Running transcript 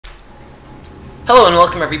Hello and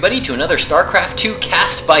welcome everybody to another StarCraft 2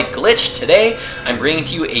 cast by Glitch. Today I'm bringing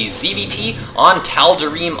to you a ZVT on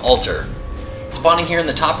Tal'Darim Altar. Spawning here in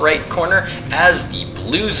the top right corner as the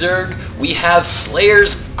blue Zerg, we have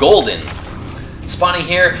SlayerSGolden. Spawning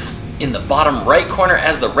here in the bottom right corner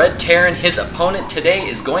as the red Terran, his opponent today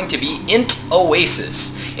is going to be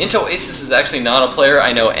INToAsis. INToAsis is actually not a player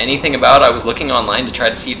I know anything about. I was looking online to try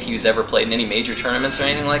to see if he was ever played in any major tournaments or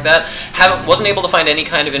anything like that. Wasn't able to find any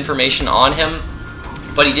kind of information on him,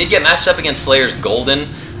 but he did get matched up against SlayerSGolden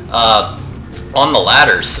on the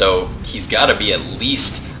ladder, so he's got to be at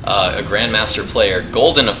least a Grandmaster player.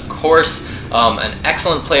 Golden, of course, an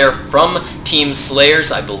excellent player from Team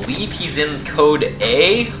Slayers. I believe he's in Code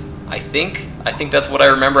A. I think that's what I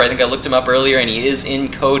remember. I think I looked him up earlier, and he is in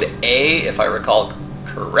Code A, if I recall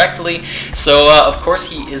correctly. So, of course,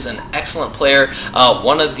 he is an excellent player.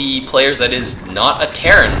 One of the players that is not a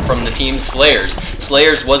Terran from the team Slayers.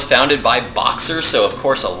 Slayers was founded by Boxers, so of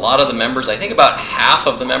course a lot of the members, I think about half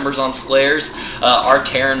of the members on Slayers, are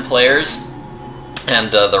Terran players.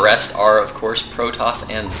 And the rest are, of course, Protoss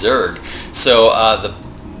and Zerg. So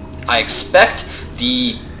I expect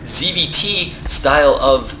the ZVT style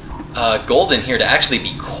of Golden here to actually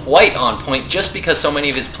be quite on point, just because so many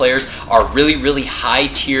of his players are really high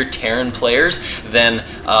tier Terran players. Then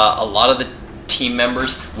a lot of the team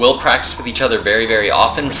members will practice with each other very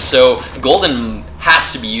often, so Golden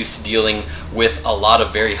has to be used to dealing with a lot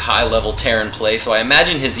of very high level Terran play, so I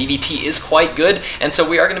imagine his ZVT is quite good, and so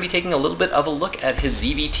we are going to be taking a little bit of a look at his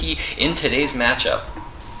ZVT in today's matchup.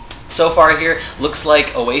 So far here, looks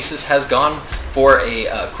like Oasis has gone for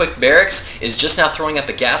a quick barracks, is just now throwing up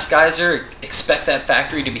a gas geyser. Expect that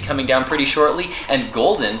factory to be coming down pretty shortly. And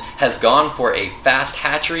Golden has gone for a fast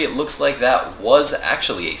hatchery. It looks like that was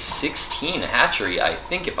actually a 16 hatchery, I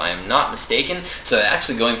think, if I am not mistaken. So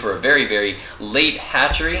actually going for a very late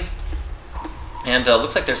hatchery. And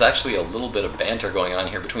looks like there's actually a little bit of banter going on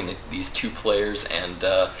here between these two players, and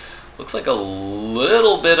looks like a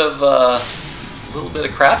little bit of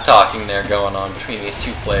crap talking there going on between these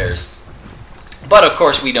two players. But of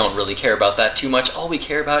course we don't really care about that too much. All we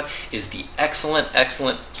care about is the excellent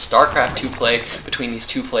StarCraft 2 play between these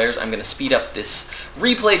two players. I'm going to speed up this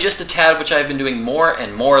replay just a tad, which I've been doing more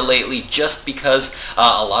and more lately, just because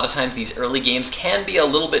a lot of times these early games can be a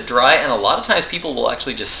little bit dry, and a lot of times people will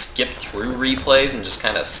actually just skip through replays and just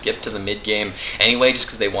kind of skip to the mid game anyway, just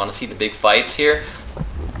because they want to see the big fights here.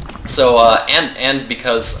 So, and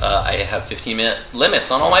because I have 15-minute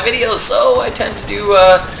limits on all my videos, so I tend to do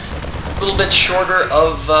a little bit shorter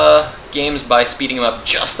of games by speeding them up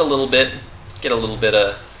just a little bit. Get a little bit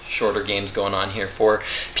of shorter games going on here for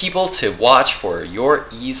people to watch for your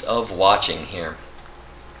ease of watching here.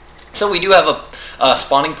 So we do have a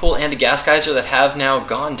spawning pool and a gas geyser that have now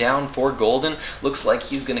gone down for Golden. Looks like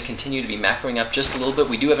he's going to continue to be macroing up just a little bit.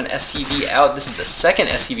 We do have an SCV out. This is the second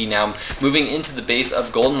SCV now moving into the base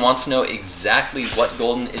of Golden. Wants to know exactly what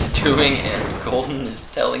Golden is doing, and Golden is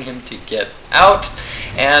telling him to get out.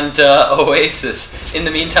 And Oasis, in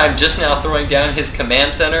the meantime, just now throwing down his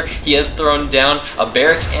command center. He has thrown down a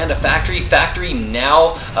barracks and a factory. Factory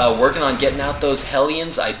now working on getting out those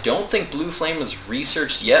Hellions. I don't think Blue Flame was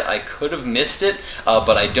researched yet. I could have missed it,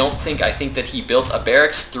 but I think that he built a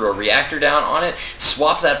barracks, threw a reactor down on it,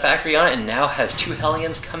 swapped that factory on it, and now has two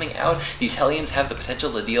Hellions coming out. These Hellions have the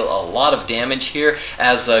potential to deal a lot of damage here,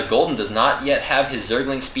 as Golden does not yet have his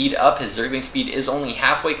Zergling speed up. His Zergling speed is only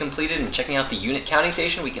halfway completed, and checking out the unit counting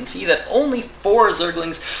station, we can see that only 4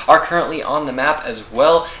 Zerglings are currently on the map, as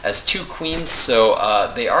well as 2 Queens,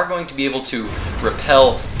 so they are going to be able to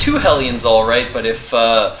repel 2 Hellions alright, but if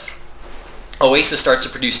Oasis starts to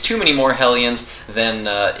produce too many more Hellions, then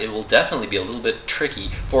it will definitely be a little bit tricky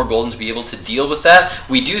for Golden to be able to deal with that.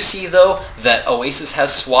 We do see, though, that Oasis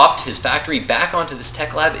has swapped his factory back onto this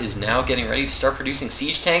tech lab, is now getting ready to start producing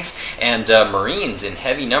siege tanks and Marines in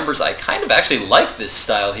heavy numbers. I kind of actually like this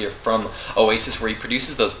style here from Oasis, where he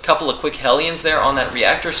produces those couple of quick Hellions there on that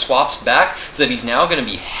reactor, swaps back, so that he's now going to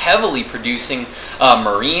be heavily producing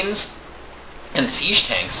Marines and siege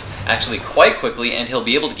tanks actually quite quickly, and he'll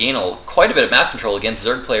be able to gain quite a bit of map control against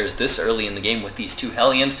Zerg players this early in the game with these 2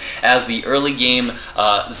 Hellions, as the early game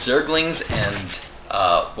Zerglings and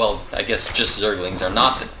well, I guess just Zerglings are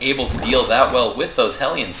not able to deal that well with those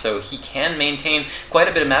Hellions, so he can maintain quite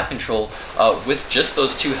a bit of map control with just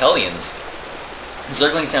those 2 Hellions.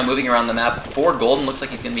 Zergling's now moving around the map for Golden. Looks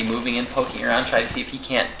like he's going to be moving in, poking around, trying to see if he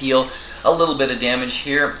can't deal a little bit of damage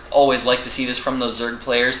here. Always like to see this from those Zerg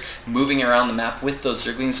players, moving around the map with those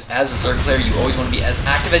Zerglings. As a Zerg player, you always want to be as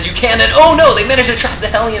active as you can, and oh no, they managed to trap the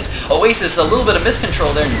Hellions. Oasis, a little bit of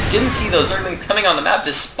miscontrol there, and didn't see those Zerglings coming on the map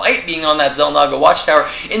despite being on that Xel'Naga watchtower.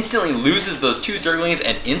 Instantly loses those 2 Zerglings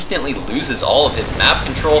and instantly loses all of his map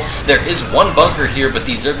control. There is one bunker here, but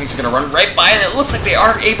these Zerglings are going to run right by, and it looks like they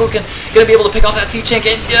are going to be able to pick off that siege tank,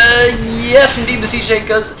 and yes, indeed, the siege tank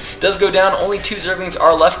does go down. Only 2 Zerglings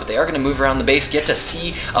are left, but they are going to move around the base, get to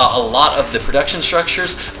see a lot of the production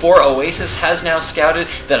structures. For Oasis has now scouted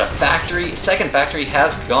that a second factory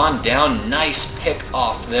has gone down. Nice pick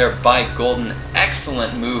off there by Golden.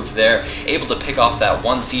 Excellent move there. Able to pick off that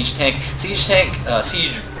 1 siege tank.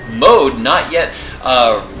 Siege mode not yet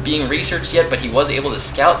being researched yet, but he was able to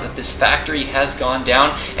scout that this factory has gone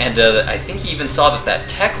down, and I think he even saw that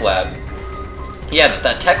tech lab. Yeah,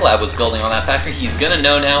 that tech lab was building on that factory. He's going to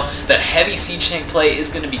know now that heavy siege tank play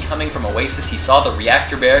is going to be coming from Oasis. He saw the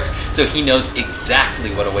reactor barracks, so he knows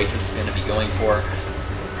exactly what Oasis is going to be going for.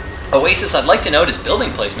 Oasis, I'd like to note his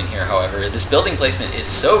building placement here, however. This building placement is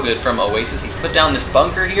so good from Oasis. He's put down this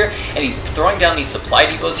bunker here, and he's throwing down these supply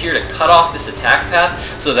depots here to cut off this attack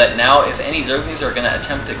path, so that now if any Zerglings are going to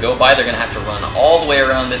attempt to go by, they're going to have to run all the way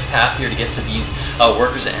around this path here to get to these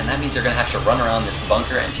workers, and that means they're going to have to run around this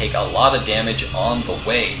bunker and take a lot of damage on the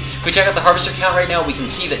way. If we check out the harvester count right now, we can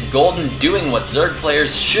see that Golden doing what Zerg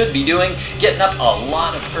players should be doing, getting up a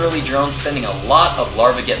lot of early drones, spending a lot of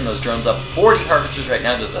larvae getting those drones up. 40 harvesters right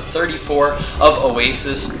now to the 34 of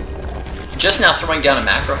Oasis. Just now throwing down a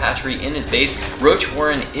macro hatchery in his base. Roach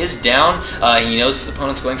Warren is down. He knows his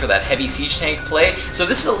opponent's going for that heavy siege tank play. So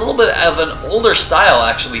this is a little bit of an older style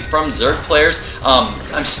actually from Zerg players.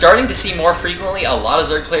 I'm starting to see more frequently a lot of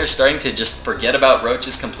Zerg players starting to just forget about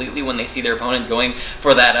roaches completely when they see their opponent going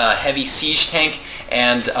for that heavy siege tank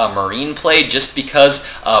and marine play, just because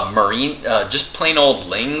just plain old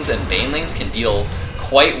lings and banelings can deal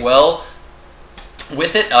quite well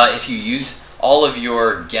with it. If you use all of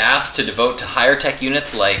your gas to devote to higher tech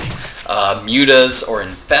units like mutas or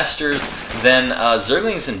infestors, then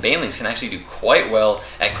Zerglings and banelings can actually do quite well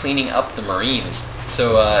at cleaning up the marines.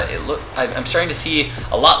 So I'm starting to see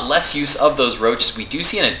a lot less use of those roaches. We do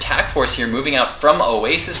see an attack force here moving out from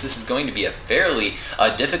Oasis. This is going to be a fairly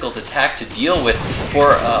difficult attack to deal with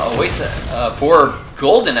for Oasis, for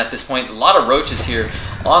Golden at this point. A lot of roaches here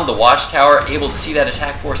on the watchtower, able to see that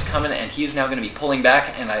attack force coming, and he is now going to be pulling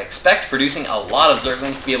back, and I expect producing a lot of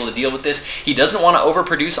Zerglings to be able to deal with this. He doesn't want to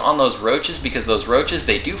overproduce on those roaches, because those roaches,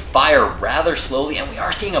 they do fire rather slowly, and we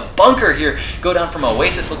are seeing a bunker here go down from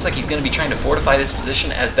Oasis. Looks like he's going to be trying to fortify this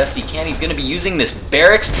position as best he can. He's going to be using this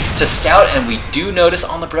barracks to scout, and we do notice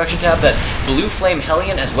on the production tab that Blue Flame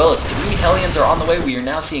Hellion as well as 3 Hellions are on the way. We are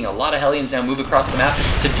now seeing a lot of Hellions now move across the map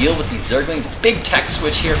to deal with these Zerglings. Big tech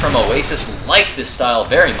switch here from Oasis. Like this style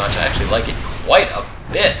very much. I actually like it quite a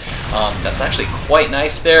bit. That's actually quite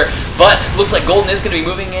nice there, but looks like Golden is going to be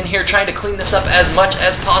moving in here trying to clean this up as much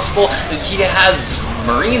as possible. He has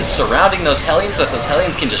Marines surrounding those Hellions so that those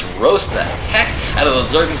Hellions can just roast the heck out of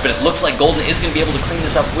those Zerglings, but it looks like Golden is going to be able to clean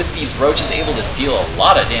this up with these roaches, able to deal a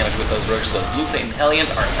lot of damage with those roaches. Those Blue Flame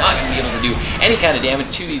Hellions are not going to be able to do any kind of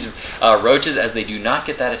damage to these roaches, as they do not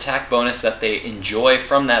get that attack bonus that they enjoy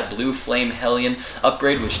from that Blue Flame Hellion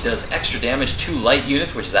upgrade, which does extra damage to light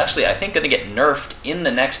units, which is actually, I think, going to get nerfed in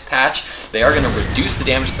the next patch. They are going to reduce the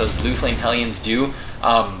damage that those Blue Flame Hellions do,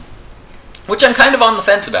 which I'm kind of on the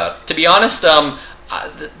fence about. To be honest,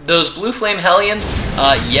 those Blue Flame Hellions,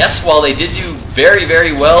 yes, while they did do very,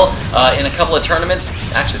 very well in a couple of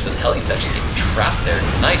tournaments, actually those Hellions actually get trapped there.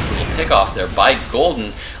 Nice little pick off there by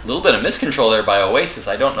Golden. A little bit of miscontrol there by Oasis.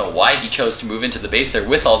 I don't know why he chose to move into the base there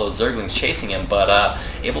with all those Zerglings chasing him, but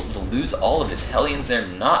able to lose all of his Hellions there.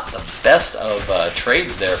 Not the best of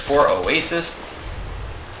trades there for Oasis.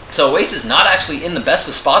 So Oasis not actually in the best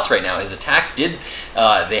of spots right now. His attack did,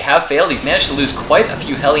 they have failed. He's managed to lose quite a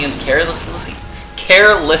few Hellions carelessly.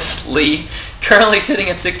 Currently sitting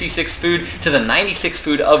at 66 food to the 96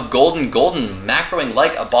 food of Golden. Golden macroing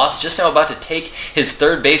like a boss, just now about to take his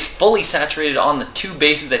 3rd base, fully saturated on the 2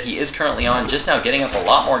 bases that he is currently on, just now getting up a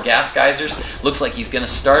lot more gas geysers. Looks like he's going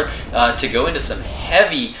to start to go into some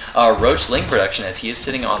heavy Roach Ling production, as he is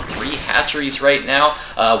sitting on 3 hatcheries right now.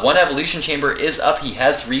 1 evolution chamber is up. He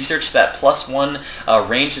has researched that +1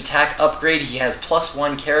 ranged attack upgrade. He has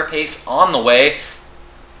 +1 carapace on the way.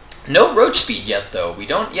 No roach speed yet, though. We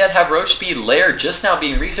don't yet have roach speed. Lair just now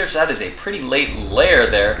being researched. That is a pretty late lair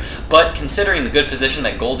there, but considering the good position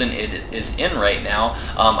that Golden is in right now,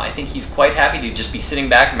 I think he's quite happy to just be sitting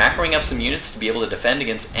back, macroing up some units to be able to defend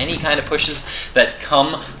against any kind of pushes that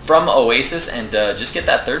come from Oasis, and just get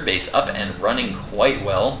that 3rd base up and running quite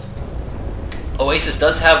well. Oasis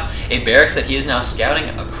does have a barracks that he is now scouting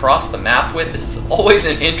across the map with. This is always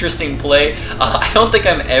an interesting play. I don't think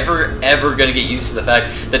I'm ever going to get used to the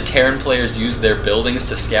fact that Terran players use their buildings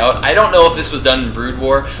to scout. I don't know if this was done in Brood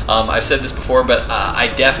War. I've said this before, but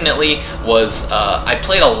I definitely was... I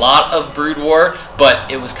played a lot of Brood War,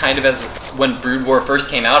 but it was kind of as when Brood War first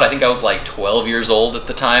came out. I think I was like 12 years old at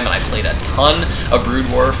the time, and I played a ton of Brood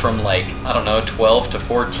War from like, I don't know, 12 to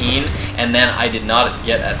 14, and then I did not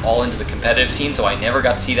get at all into the competitive scene, so I never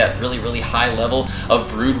got to see that really high level of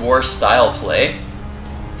Brood War style play.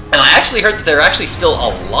 And I actually heard that there are actually still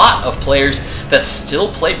a lot of players that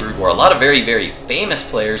still play Brood War, a lot of very famous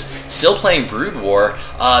players still playing Brood War,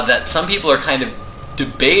 that some people are kind of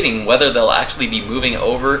debating whether they'll actually be moving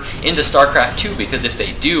over into StarCraft 2, because if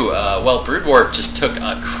they do, well, Brood War just took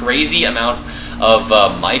a crazy amount of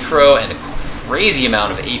micro and a crazy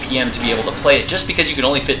amount of APM to be able to play it, just because you could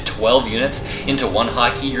only fit 12 units into one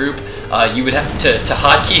hotkey group. You would have to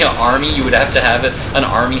hotkey an army, you would have to have an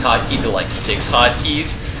army hotkey to like 6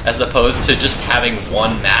 hotkeys, as opposed to just having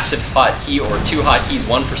one massive hotkey or 2 hotkeys,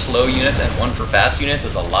 one for slow units and one for fast units,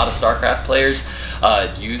 as a lot of StarCraft players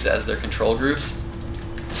use as their control groups.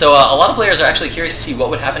 So a lot of players are actually curious to see what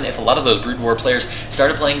would happen if a lot of those Brood War players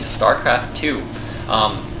started playing StarCraft 2.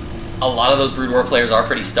 A lot of those Brood War players are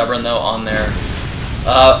pretty stubborn though on their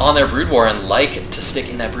Brood War and like to stick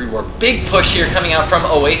in that Brood War. Big push here coming out from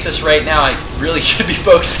Oasis right now. I really should be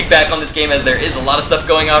focusing back on this game, as there is a lot of stuff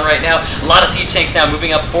going on right now. A lot of siege tanks now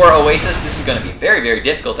moving up for Oasis. This is going to be very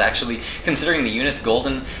difficult actually, considering the units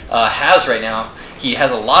Golden has right now. He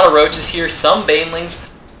has a lot of roaches here, some banelings,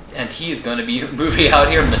 and he is going to be moving out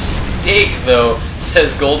here. Mistake, though,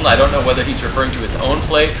 says Golden. I don't know whether he's referring to his own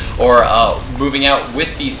play or moving out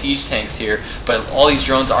with these siege tanks here, but all these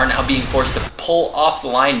drones are now being forced to pull off the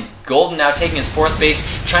line. Golden now taking his 4th base,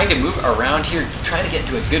 trying to move around here, trying to get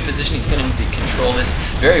into a good position. He's going to need to control this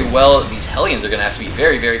very well. These Hellions are going to have to be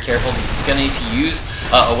very careful. He's going to need to use,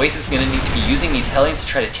 Oasis is going to need to be using these Hellions to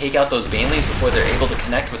try to take out those Banelings before they're able to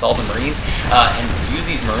connect with all the Marines, and use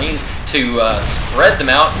these Marines to spread them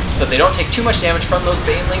out so that they don't take too much damage from those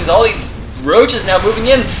Banelings. All these roaches now moving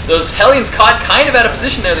in. Those Hellions caught kind of out of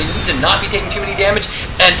position there. They need to not be taking too many damage,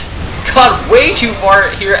 and caught way too far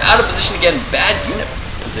here, out of position again. Bad unit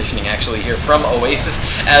positioning actually here from Oasis,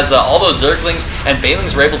 as all those Zerglings and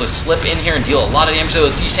Banelings were able to slip in here and deal a lot of damage to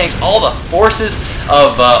those siege tanks. All the forces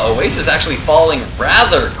of Oasis actually falling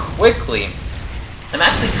rather quickly. I'm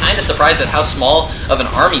actually kind of surprised at how small of an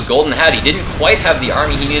army Golden had. He didn't quite have the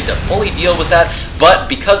army he needed to fully deal with that, but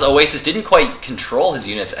because Oasis didn't quite control his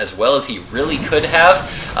units as well as he really could have,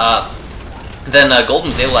 then Golden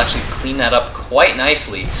was able to actually clean that up quite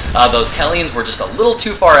nicely. Those Hellions were just a little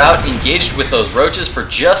too far out, engaged with those roaches for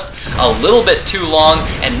just a little bit too long,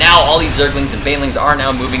 and now all these Zerglings and Banelings are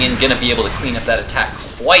now moving in, going to be able to clean up that attack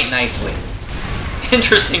quite nicely.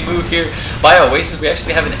 Interesting move here by Oasis. We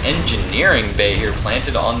actually have an engineering bay here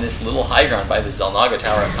planted on this little high ground by the Xel'Naga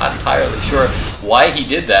Tower. I'm not entirely sure why he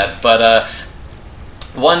did that, but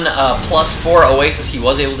one plus for Oasis, he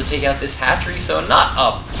was able to take out this hatchery, so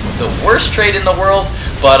not the worst trade in the world,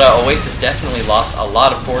 but Oasis definitely lost a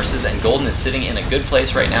lot of forces, and Golden is sitting in a good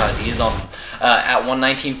place right now as he is on at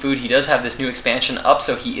 119 food. He does have this new expansion up,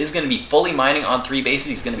 so he is going to be fully mining on 3 bases.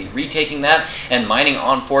 He's going to be retaking that and mining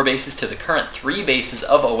on 4 bases to the current 3 bases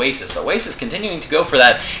of Oasis. Oasis continuing to go for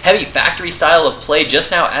that heavy factory style of play,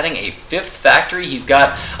 just now adding a 5th factory. He's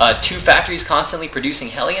got 2 factories constantly producing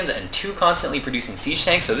Hellions and 2 constantly producing siege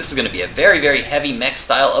tanks, so this is going to be a very heavy mech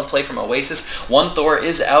style of play from Oasis. 1 Thor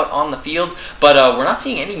is out on the field, but we're not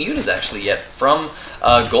seeing any mutas actually yet from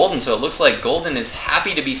Golden, so it looks like Golden is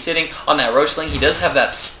happy to be sitting on that Roachling. He does have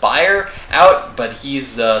that Spire out, but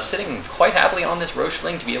he's sitting quite happily on this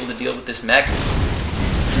Roachling to be able to deal with this mech.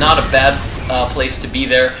 Not a bad place to be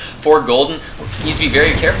there for Golden. He needs to be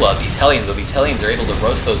very careful of these Hellions, though. These Hellions are able to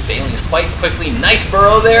roast those Banelings quite quickly. Nice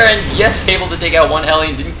burrow there, and yes, able to take out 1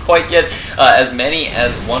 Hellion. Didn't quite get as many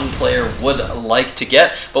as one player would like to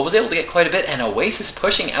get, but was able to get quite a bit, and Oasis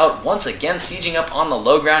pushing out once again, sieging up on the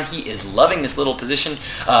low ground. He is loving this little position.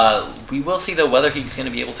 We will see, though, whether he's going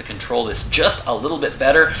to be able to control this just a little bit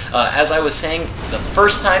better. As I was saying, the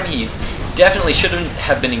first time he's definitely shouldn't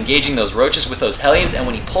have been engaging those roaches with those Hellions, and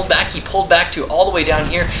when he pulled back to all the way down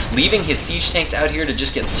here, leaving his siege tanks out here to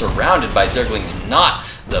just get surrounded by Zerglings. Not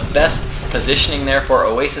the best positioning there for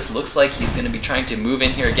Oasis. Looks like he's going to be trying to move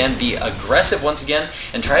in here again, be aggressive once again,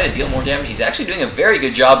 and try to deal more damage. He's actually doing a very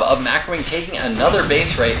good job of macroing, taking another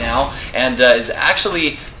base right now, and is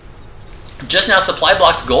actually just now supply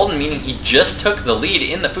blocked Golden, meaning he just took the lead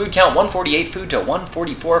in the food count, 148 food to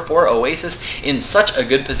 144 for Oasis, in such a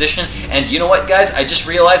good position. And you know what, guys? I just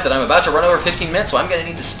realized that I'm about to run over 15 minutes, so I'm going to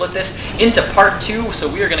need to split this into part 2.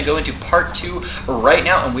 So we are going to go into part 2 right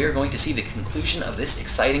now, and we are going to see the conclusion of this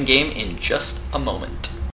exciting game in just a moment.